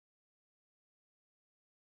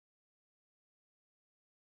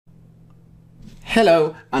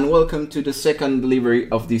Hello and welcome to the second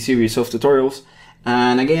delivery of this series of tutorials.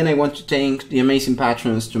 And again, I want to thank the amazing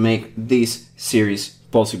patrons to make this series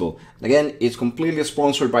possible. Again, it's completely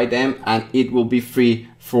sponsored by them and it will be free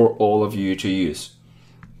for all of you to use.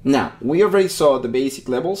 Now, we already saw the basic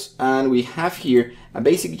levels and we have here a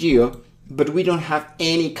basic geo, but we don't have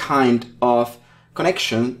any kind of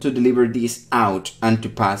connection to deliver this out and to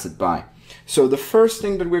pass it by. So the first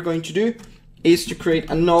thing that we're going to do is to create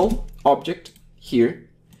a null object here.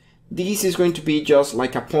 This is going to be just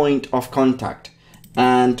like a point of contact,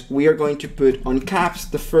 and we are going to put on caps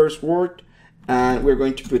the first word, and we're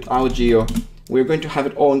going to put our geo. We're going to have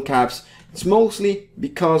it all in caps. It's mostly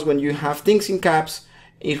because when you have things in caps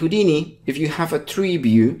in Houdini, if you have a tree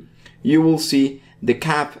view, you will see the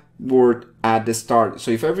cap word at the start. So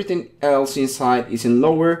if everything else inside is in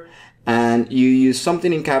lower and you use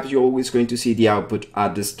something in caps, you're always going to see the output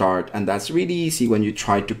at the start, and that's really easy when you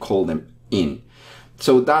try to call them in.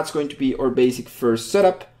 So that's going to be our basic first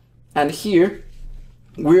setup, and here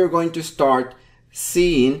we're going to start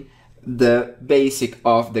seeing the basic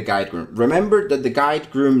of the guide groom. Remember that the guide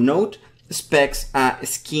groom node specs a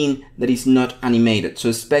skin that is not animated, so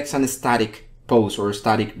it specs a static pose or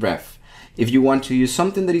static ref. If you want to use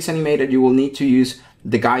something that is animated, you will need to use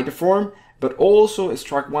the guide form, but also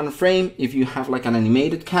extract one frame. If you have like an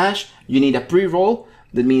animated cache, you need a pre-roll.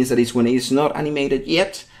 That means that it's when it's not animated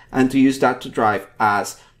yet, and to use that to drive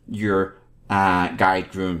as your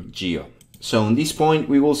guide groom geo. So in this point,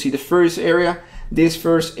 we will see the first area. This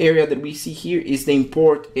first area that we see here is the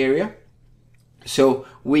import area. So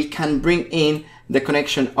we can bring in the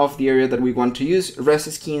connection of the area that we want to use,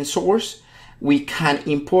 rest skin source. We can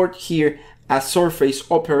import here a surface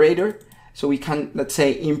operator. So we can, let's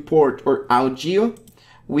say, import or out geo.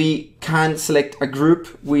 We can select a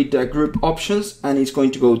group with the group options, and it's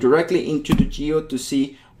going to go directly into the geo to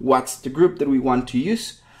see what's the group that we want to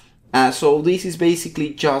use. So this is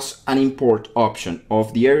basically just an import option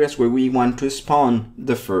of the areas where we want to spawn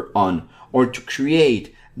the fur on, or to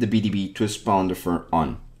create the BDB to spawn the fur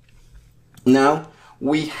on. Now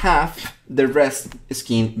we have the rest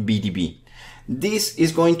skin BDB. This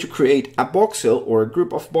is going to create a voxel or a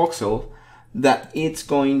group of voxel that it's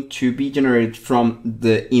going to be generated from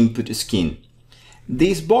the input skin.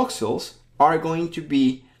 These voxels are going to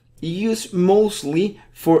be used mostly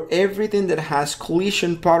for everything that has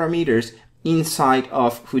collision parameters inside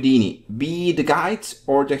of Houdini, be it the guides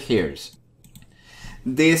or the hairs.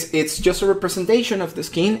 It's just a representation of the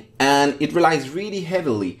skin, and it relies really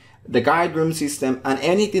heavily the guide groom system and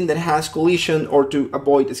anything that has collision or to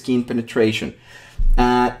avoid skin penetration.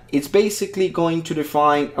 It's basically going to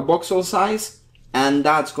define a voxel size, and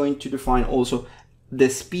that's going to define also the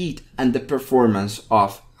speed and the performance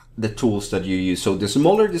of the tools that you use. So the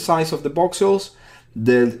smaller the size of the voxels,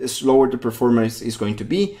 the slower the performance is going to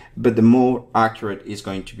be, but the more accurate is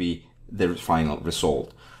going to be the final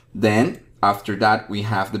result. Then after that, we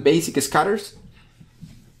have the basic scatters.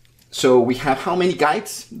 So we have how many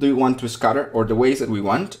guides do we want to scatter, or the ways that we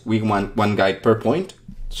want. We want one guide per point.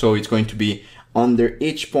 So it's going to be under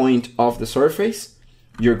each point of the surface,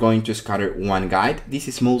 you're going to scatter one guide. This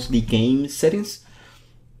is mostly game settings.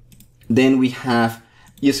 Then we have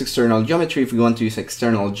use external geometry if we want to use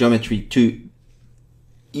external geometry to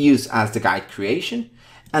use as the guide creation.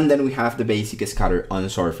 And then we have the basic scatter on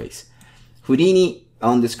surface. Houdini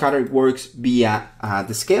on the scatter works via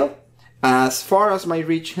the scale. As far as my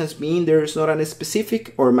reach has been, there's not a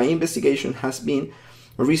specific, or my investigation has been,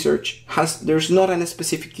 or research there's not a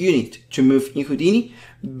specific unit to move in Houdini,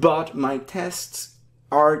 but my tests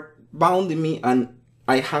are bounding me, and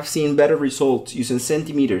I have seen better results using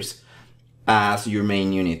centimeters as your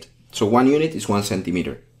main unit. So 1 unit is 1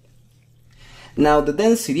 centimeter. Now the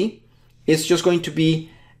density is just going to be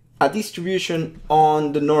a distribution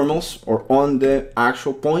on the normals or on the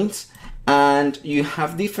actual points, and you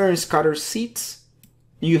have different scatter seeds.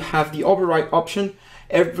 You have the override option.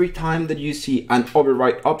 Every time that you see an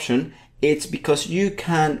override option, it's because you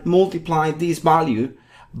can multiply this value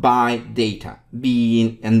by data,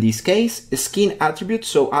 being in this case a skin attribute,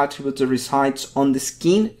 so attributes that resides on the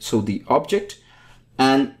skin, so the object,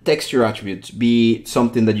 and texture attributes, be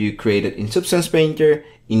something that you created in Substance Painter,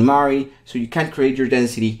 in Mari, so you can create your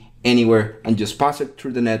density anywhere and just pass it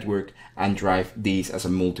through the network and drive this as a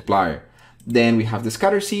multiplier. Then we have the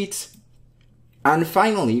scatter seeds, and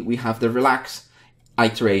finally we have the relax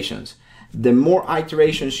iterations. The more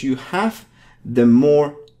iterations you have, the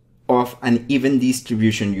more of an even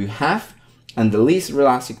distribution you have, and the least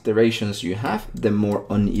relaxed iterations you have, the more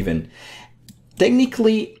uneven.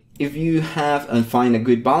 Technically, if you have and find a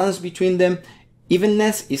good balance between them,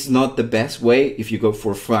 evenness is not the best way if you go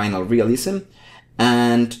for final realism,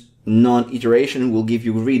 and non-iteration will give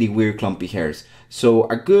you really weird clumpy hairs. So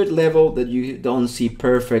a good level that you don't see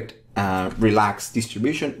perfect relaxed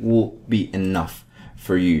distribution will be enough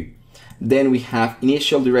for you. Then we have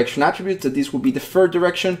initial direction attributes, that this will be the third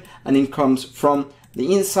direction and it comes from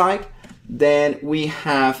the inside. Then we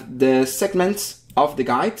have the segments of the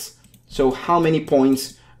guides. So how many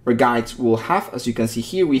points our guides will have. As you can see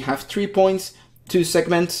here, we have 3 points, 2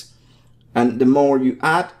 segments, and the more you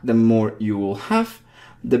add, the more you will have.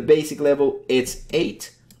 The basic level it's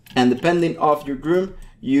 8, and depending of your groom,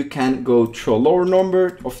 you can go to a lower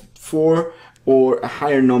number of 4 or a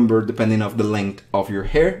higher number depending of the length of your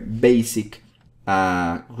hair. Basic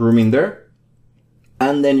grooming there.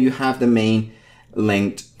 And then you have the main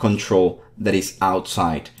length control that is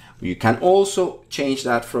outside. You can also change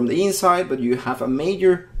that from the inside, but you have a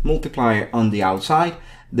major multiplier on the outside.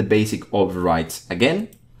 The basic overrides again.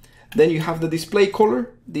 Then you have the display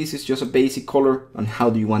color. This is just a basic color on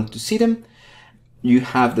how do you want to see them. You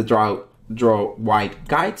have the draw white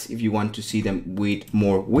guides if you want to see them with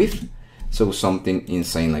more width. So something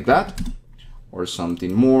insane like that, or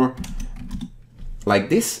something more like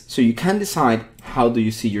this. So you can decide how do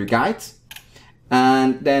you see your guides,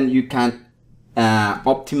 and then you can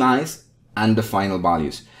optimize and the final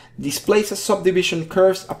values. Displays as subdivision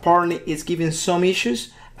curves apparently is giving some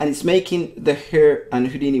issues and it's making the hair and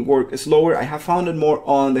Houdini work slower. I have found it more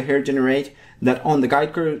on the hair generate than on the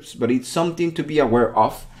guide curves, but it's something to be aware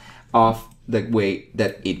of the way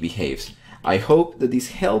that it behaves. I hope that this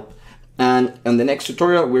helped, and in the next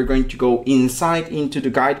tutorial we're going to go inside into the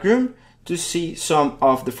guide groom to see some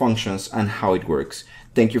of the functions and how it works.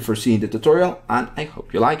 Thank you for seeing the tutorial and I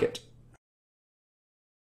hope you like it.